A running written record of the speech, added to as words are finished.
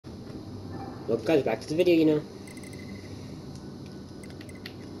Look, guys, back to the video, you know.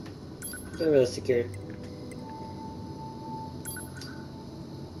 They're really secure.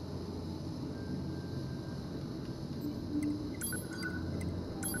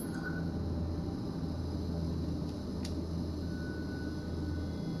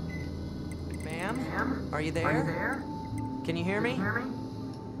 Ma'am? Are you there? Can you hear me?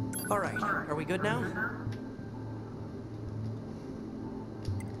 Alright, are we good now?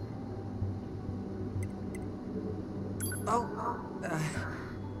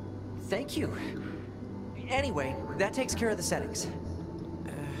 Thank you. Anyway, that takes care of the settings.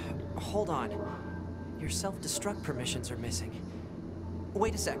 Hold on. Your self-destruct permissions are missing.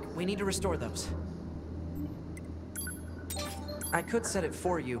 Wait a sec, we need to restore those. I could set it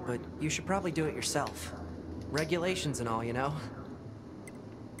for you, but you should probably do it yourself. Regulations and all, you know?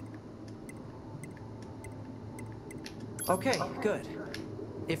 Okay, good.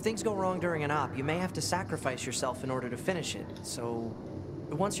 If things go wrong during an op, you may have to sacrifice yourself in order to finish it, so...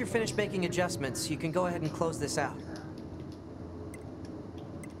 Once you're finished making adjustments, you can go ahead and close this out.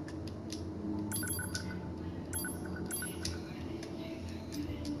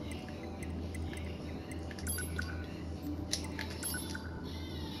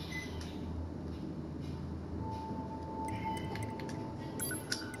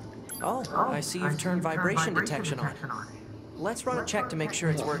 Oh, I see you've turned vibration detection on. Let's run a check to make sure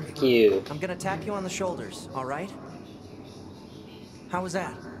it's working. Thank you. I'm gonna tap you on the shoulders, all right? How was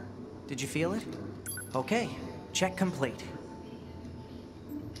that? Did you feel it? Okay, check complete.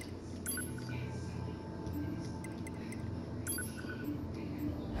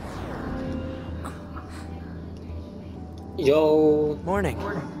 Yo. Morning.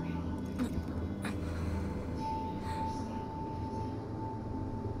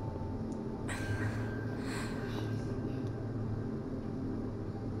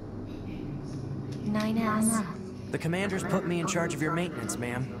 The commander's put me in charge of your maintenance,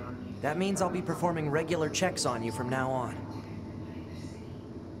 ma'am. That means I'll be performing regular checks on you from now on.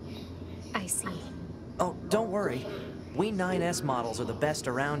 I see. Oh, don't worry. We 9S models are the best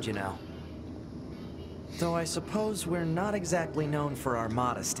around, you know. Though I suppose we're not exactly known for our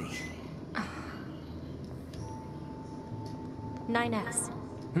modesty. 9S.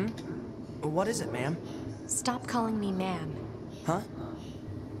 What is it, ma'am? Stop calling me ma'am. Huh?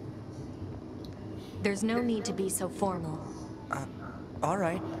 There's no need to be so formal. All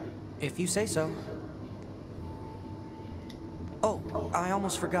right. If you say so. Oh, I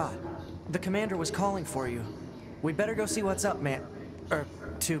almost forgot. The commander was calling for you. We'd better go see what's up, man.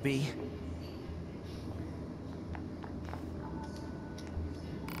 2B.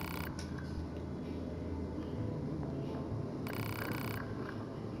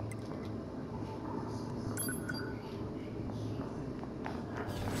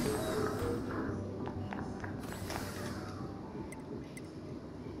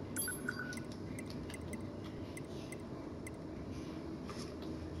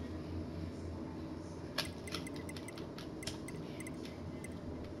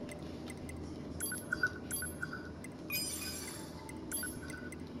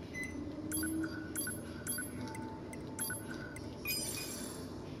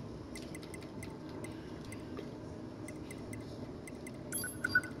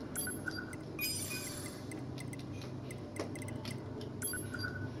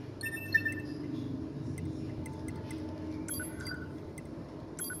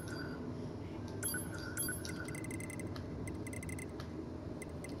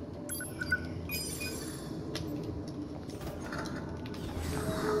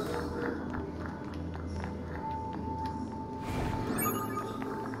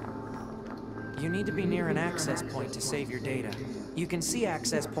 You need to be near an access point to save your data. You can see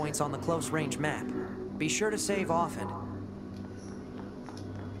access points on the close-range map. Be sure to save often.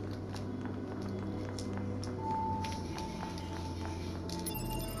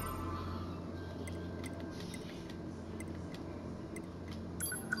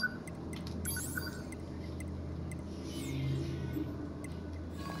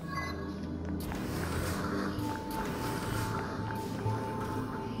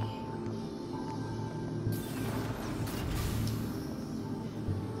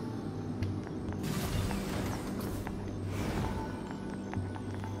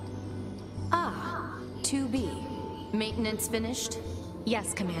 Ah, 2B. Maintenance finished?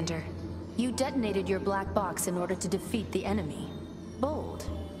 Yes, Commander. You detonated your black box in order to defeat the enemy. Bold,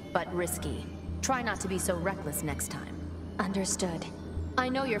 but risky. Try not to be so reckless next time. Understood. I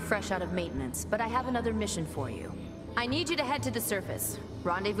know you're fresh out of maintenance, but I have another mission for you. I need you to head to the surface,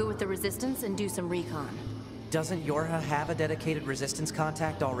 rendezvous with the Resistance, and do some recon. Doesn't Yorha have a dedicated resistance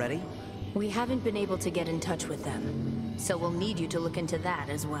contact already? We haven't been able to get in touch with them, so we'll need you to look into that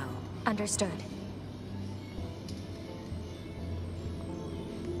as well. Understood.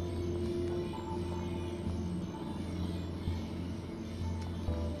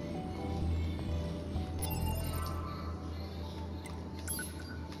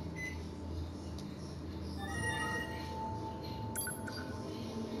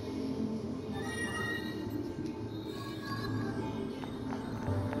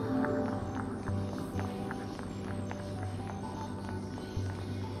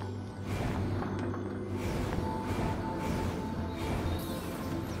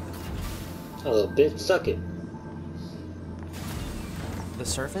 A little bit. Suck it. The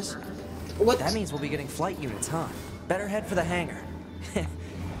surface? What? That means we'll be getting flight units, huh? Better head for the hangar.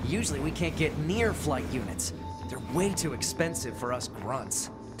 Usually we can't get near flight units. They're way too expensive for us grunts.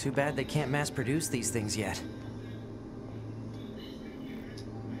 Too bad they can't mass produce these things yet.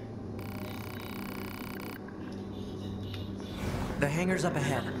 The hangar's up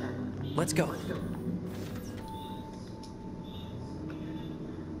ahead. Let's go.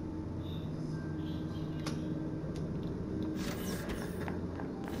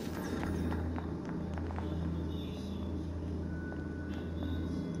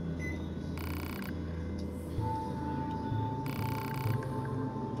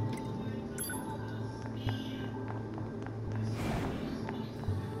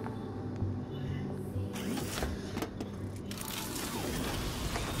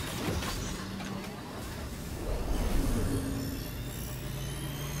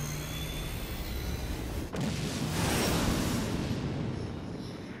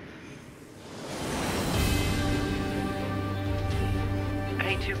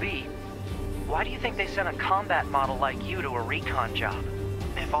 Hey, 2B, why do you think they sent a combat model like you to a recon job?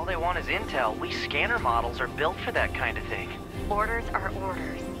 If all they want is intel, we scanner models are built for that kind of thing. Orders are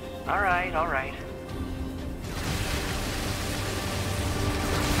orders. All right, all right.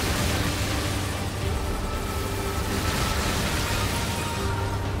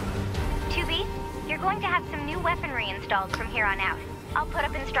 You're going to have some new weaponry installed from here on out. I'll put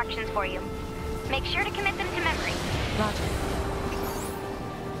up instructions for you. Make sure to commit them to memory. Roger.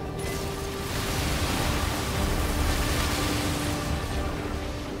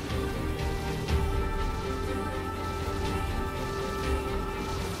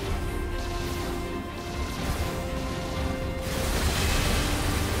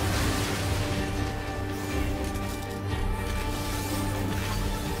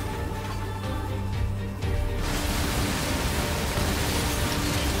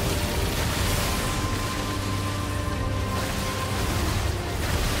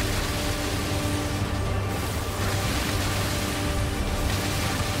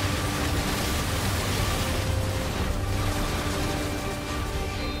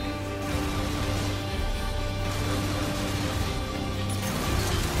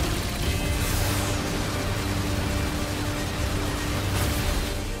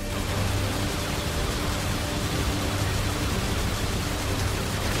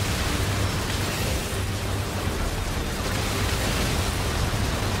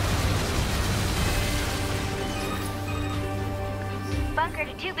 Bunker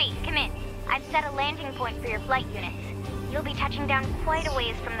to 2B, come in. I've set a landing point for your flight units. You'll be touching down quite a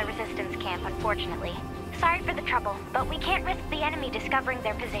ways from the resistance camp, unfortunately. Sorry for the trouble, but we can't risk the enemy discovering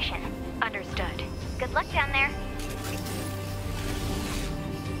their position. Understood. Good luck down there.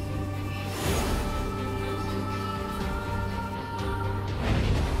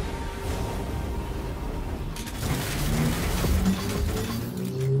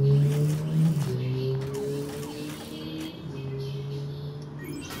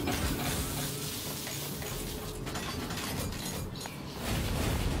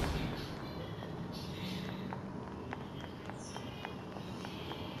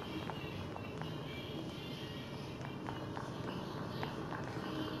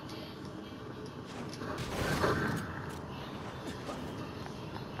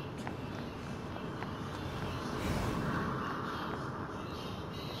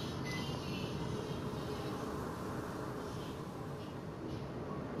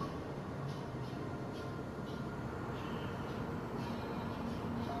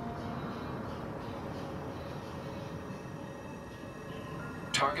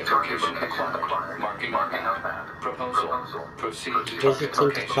 Target location acquired. Marking on map. Proposal. Proceed to Visit target some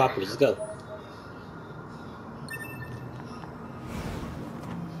location. properties. Let's go.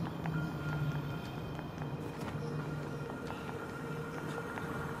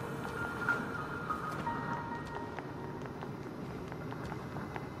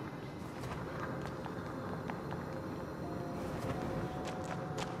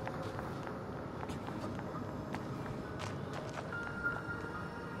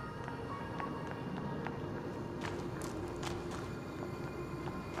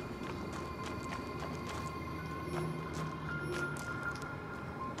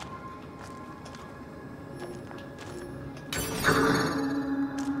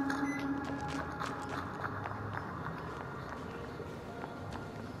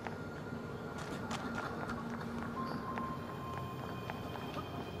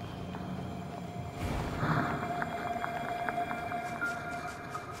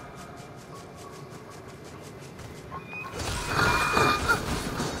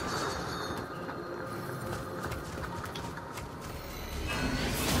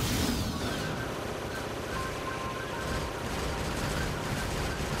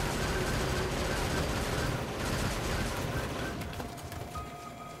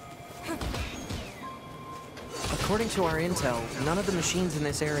 According to our intel, none of the machines in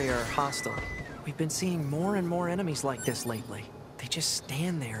this area are hostile. We've been seeing more and more enemies like this lately. They just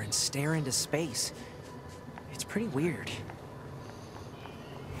stand there and stare into space. It's pretty weird.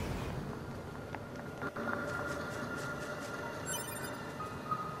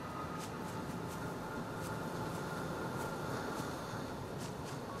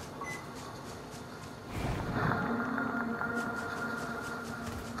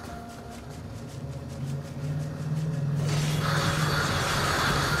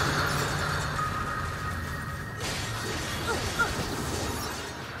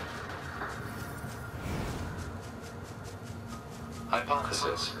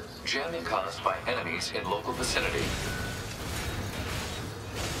 Hypothesis: jamming caused by enemies in local vicinity.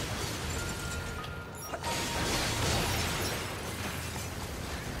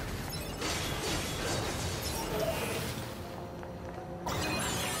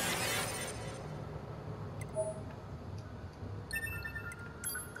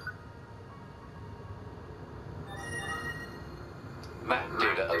 Map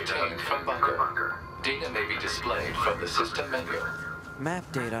data obtained from bunker. Data may be displayed from the system menu.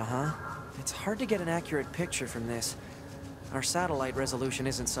 Map data, huh? It's hard to get an accurate picture from this. Our satellite resolution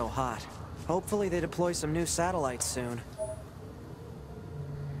isn't so hot. Hopefully they deploy some new satellites soon.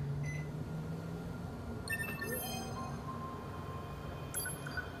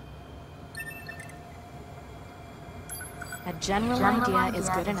 A general idea is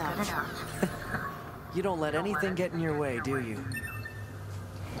good enough. You don't let anything get in your way, do you?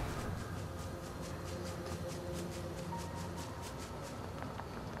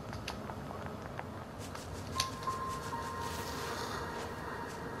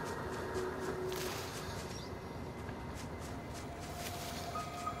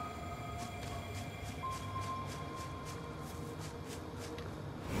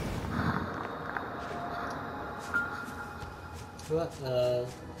 What?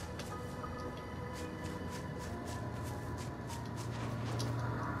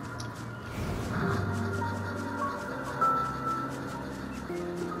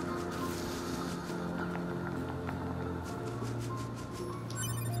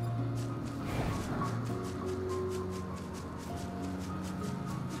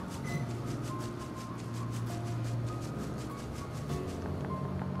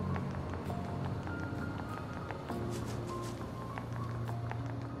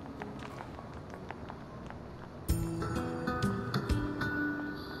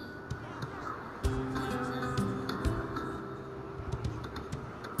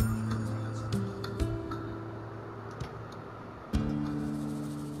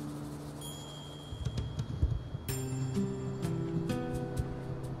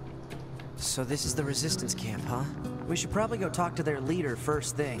 So this is the resistance camp, huh? We should probably go talk to their leader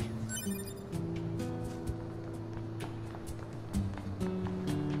first thing.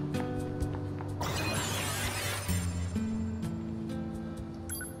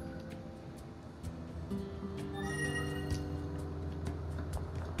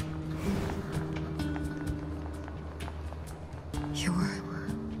 You're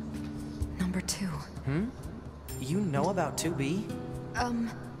number 2. You know about 2B?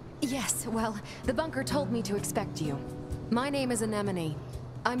 Yes, well, the bunker told me to expect you. My name is Anemone.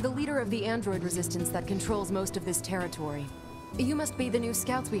 I'm the leader of the android resistance that controls most of this territory. You must be the new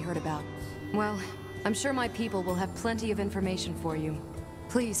scouts we heard about. Well, I'm sure my people will have plenty of information for you.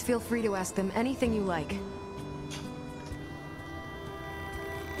 Please feel free to ask them anything you like.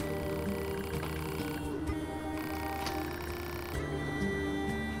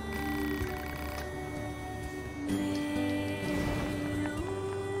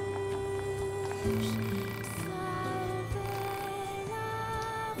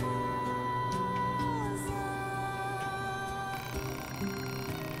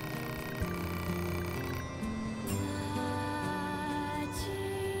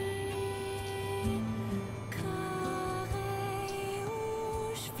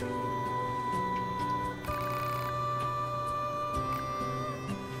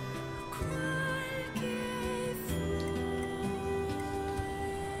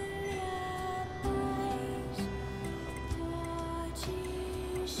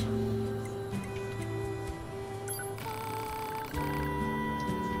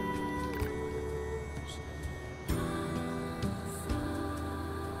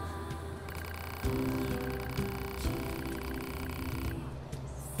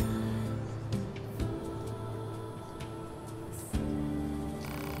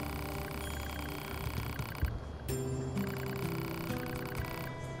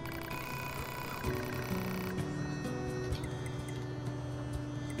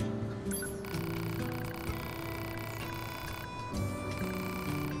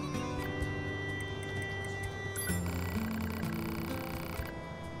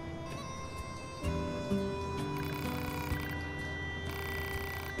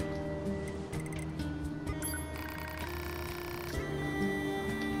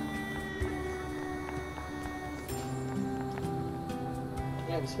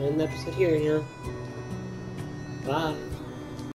 Yeah, we'll spend the episode here, you know. Bye.